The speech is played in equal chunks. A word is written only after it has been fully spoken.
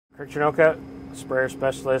Kurt Chinoka, sprayer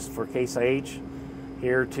specialist for Case IH,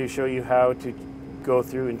 here to show you how to go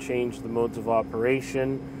through and change the modes of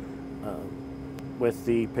operation with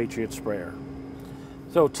the Patriot sprayer.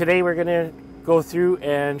 So today we're going to go through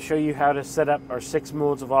and show you how to set up our 6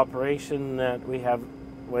 modes of operation that we have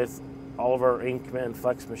with all of our InCommand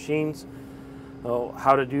Flex machines. So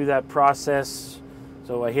how to do that process.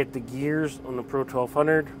 So I hit the gears on the Pro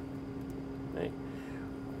 1200. Okay.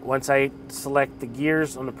 Once I select the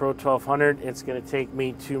gears on the Pro 1200, it's going to take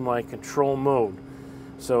me to my control mode.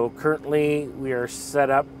 So currently we are set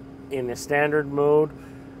up in a standard mode.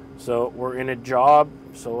 So we're in a job.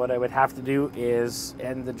 So what I would have to do is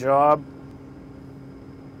end the job.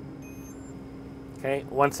 Okay,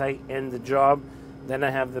 once I end the job, then I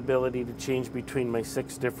have the ability to change between my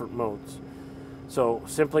 6 different modes. So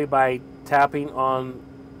simply by tapping on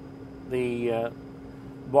the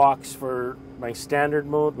box for my standard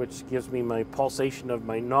mode, which gives me my pulsation of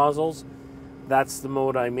my nozzles, that's the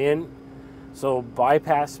mode I'm in. So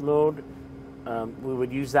bypass mode, we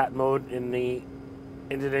would use that mode in the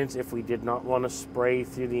incidents if we did not want to spray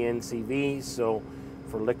through the NCV. So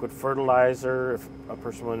for liquid fertilizer, if a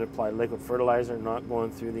person wanted to apply liquid fertilizer not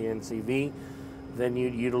going through the NCV, then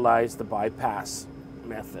you'd utilize the bypass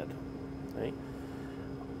method. Okay?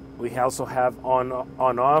 We also have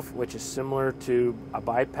on-off, which is similar to a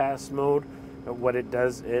bypass mode. What it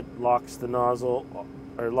does, it locks the nozzle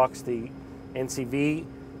or locks the NCV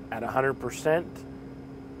at 100%.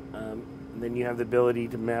 Then you have the ability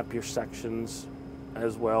to map your sections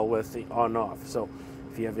as well with the on-off. So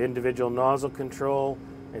if you have individual nozzle control,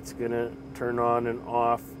 it's going to turn on and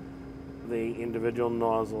off the individual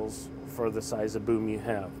nozzles for the size of boom you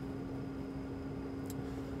have.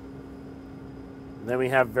 Then we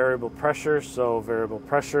have variable pressure. So variable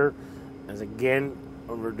pressure is, again,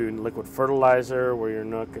 when we're doing liquid fertilizer where you're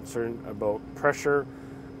not concerned about pressure,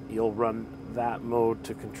 you'll run that mode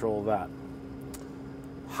to control that.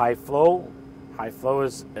 High flow. High flow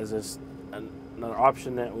is another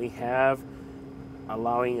option that we have,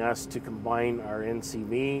 allowing us to combine our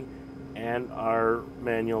NCV and our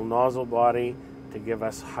manual nozzle body to give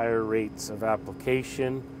us higher rates of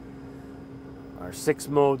application. Our 6th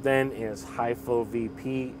mode then is high flow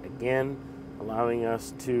VP, again allowing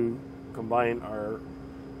us to combine our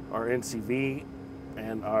NCV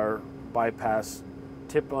and our bypass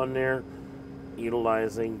tip on there,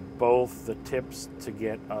 utilizing both the tips to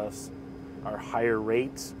get us our higher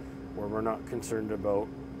rates where we're not concerned about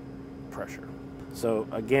pressure. So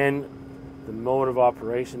again, the mode of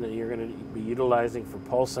operation that you're going to be utilizing for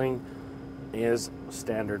pulsing is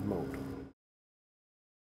standard mode.